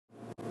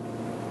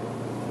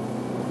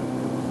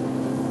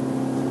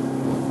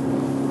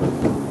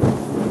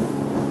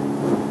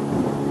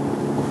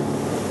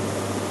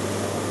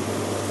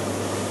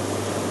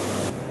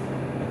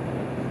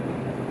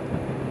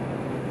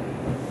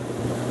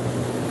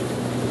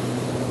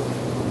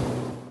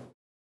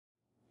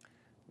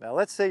Now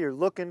let's say you're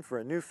looking for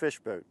a new fish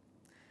boat.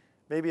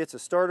 Maybe it's a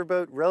starter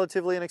boat,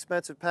 relatively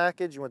inexpensive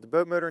package. You want the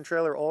boat motor and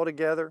trailer all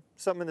together,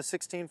 something in the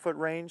 16-foot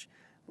range.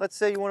 Let's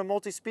say you want a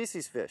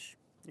multi-species fish.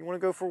 You want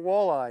to go for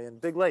walleye in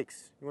big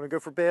lakes. You want to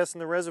go for bass in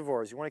the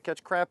reservoirs. You want to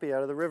catch crappie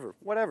out of the river,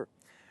 whatever.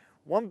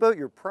 One boat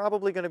you're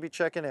probably going to be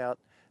checking out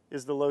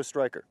is the Lowe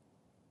Stryker.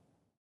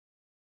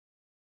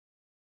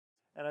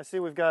 And I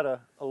see we've got a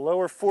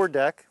lower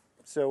foredeck,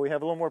 so we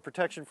have a little more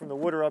protection from the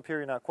water up here.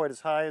 You're not quite as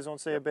high as on,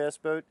 say, a bass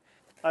boat.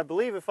 I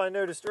believe, if I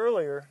noticed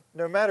earlier,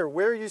 no matter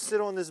where you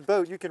sit on this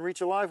boat, you can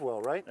reach a live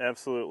well, right?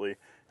 Absolutely.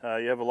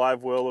 You have a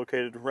live well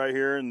located right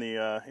here in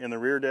the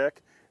rear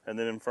deck, and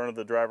then in front of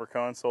the driver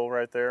console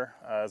right there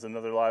is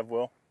another live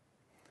well.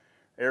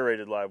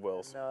 Aerated live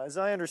wells. Now, as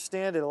I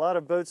understand it, a lot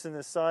of boats in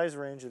this size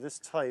range of this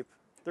type,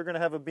 they're going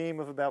to have a beam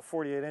of about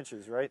 48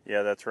 inches, right?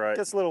 Yeah, that's right. It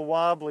gets a little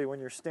wobbly when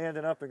you're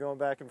standing up and going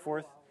back and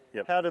forth.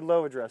 Yep. How did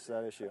Lowe address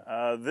that issue?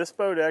 This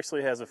boat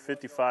actually has a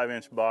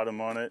 55-inch bottom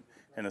on it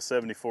and a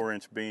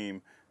 74-inch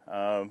beam,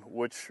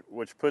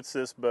 which puts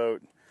this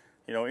boat,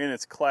 in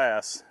its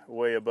class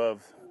way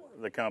above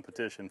the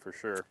competition for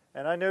sure.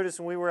 And I noticed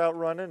when we were out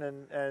running,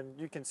 and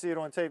you can see it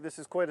on tape, this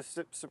is quite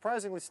a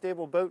surprisingly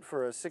stable boat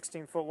for a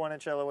 16-foot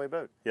 1-inch LOA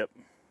boat. Yep.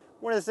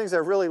 One of the things I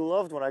really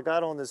loved when I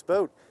got on this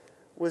boat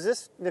was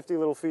this nifty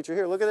little feature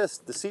here. Look at this.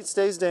 The seat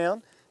stays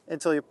down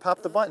until you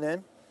pop the button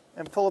in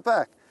and pull it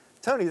back.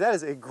 Tony, that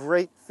is a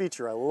great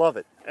feature. I love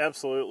it.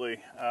 Absolutely.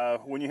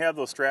 When you have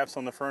those straps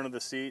on the front of the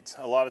seats,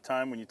 a lot of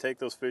time when you take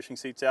those fishing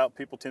seats out,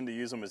 people tend to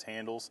use them as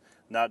handles,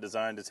 not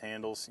designed as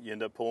handles. You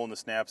end up pulling the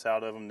snaps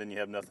out of them, then you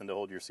have nothing to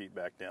hold your seat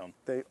back down.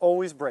 They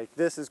always break.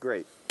 This is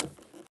great.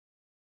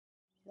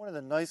 One of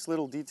the nice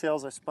little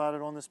details I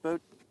spotted on this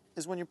boat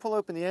is when you pull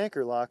open the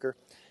anchor locker,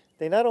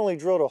 they not only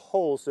drilled a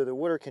hole so the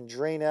water can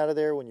drain out of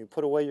there when you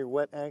put away your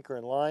wet anchor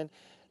and line,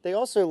 they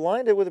also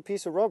lined it with a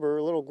piece of rubber,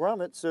 a little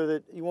grommet, so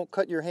that you won't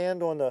cut your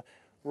hand on the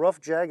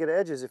rough, jagged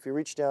edges if you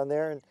reach down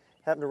there and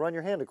happen to run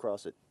your hand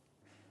across it.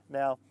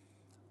 Now,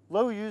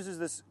 Lowe uses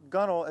this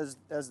gunnel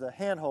as the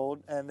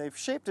handhold, and they've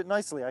shaped it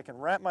nicely. I can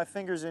wrap my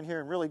fingers in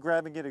here and really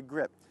grab and get a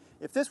grip.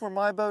 If this were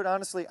my boat,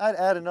 honestly, I'd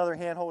add another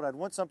handhold. I'd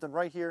want something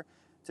right here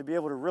to be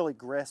able to really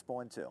grasp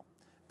onto.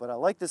 But I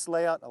like this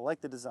layout. I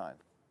like the design.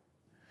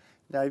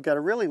 Now, you've got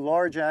a really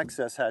large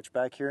access hatch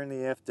back here in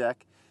the aft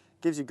deck.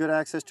 Gives you good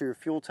access to your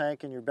fuel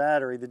tank and your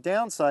battery. The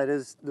downside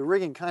is the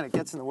rigging kind of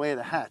gets in the way of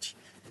the hatch.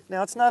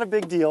 Now, it's not a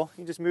big deal.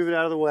 You just move it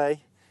out of the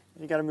way.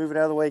 You got to move it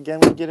out of the way again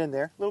when you get in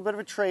there. A little bit of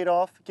a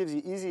trade-off. It gives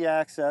you easy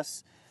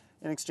access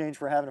in exchange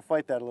for having to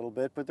fight that a little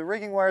bit. But the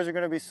rigging wires are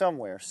going to be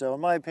somewhere. So in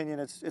my opinion,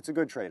 it's a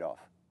good trade-off.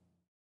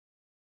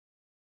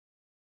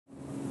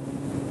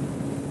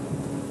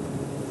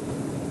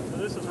 So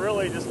this is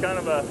really just kind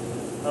of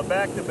a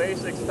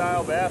back-to-basics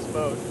style bass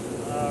boat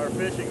or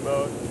fishing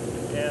boat.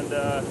 And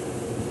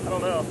I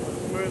don't know,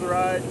 smooth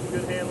ride,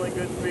 good handling,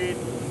 good speed.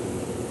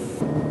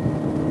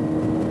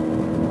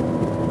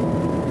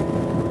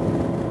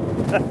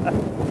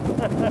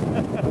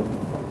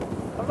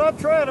 I'm not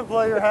trying to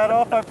blow your hat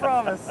off, I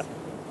promise.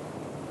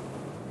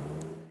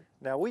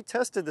 Now, we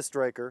tested the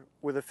Stryker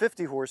with a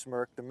 50 horse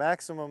Merc, the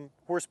maximum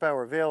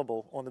horsepower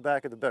available on the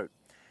back of the boat.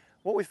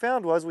 What we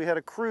found was we had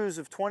a cruise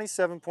of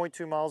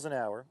 27.2 miles an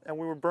hour, and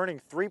we were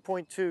burning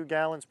 3.2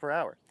 gallons per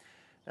hour.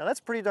 Now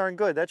that's pretty darn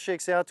good. That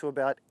shakes out to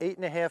about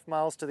 8.5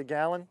 miles to the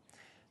gallon.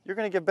 You're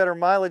going to get better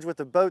mileage with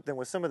the boat than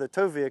with some of the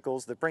tow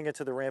vehicles that bring it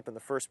to the ramp in the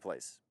first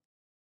place.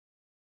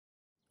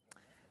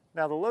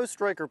 Now the Lowe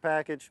Stryker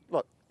package,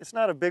 look, it's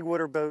not a big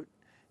water boat.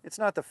 It's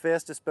not the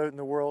fastest boat in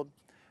the world.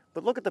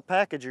 But look at the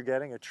package you're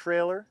getting, a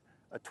trailer,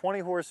 a 20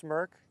 horse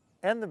Merc,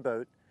 and the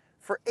boat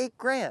for $8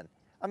 grand.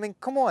 I mean,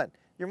 come on.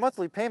 Your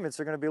monthly payments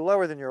are going to be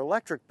lower than your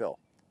electric bill.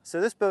 So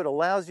this boat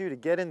allows you to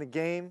get in the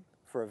game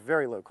for a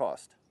very low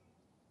cost.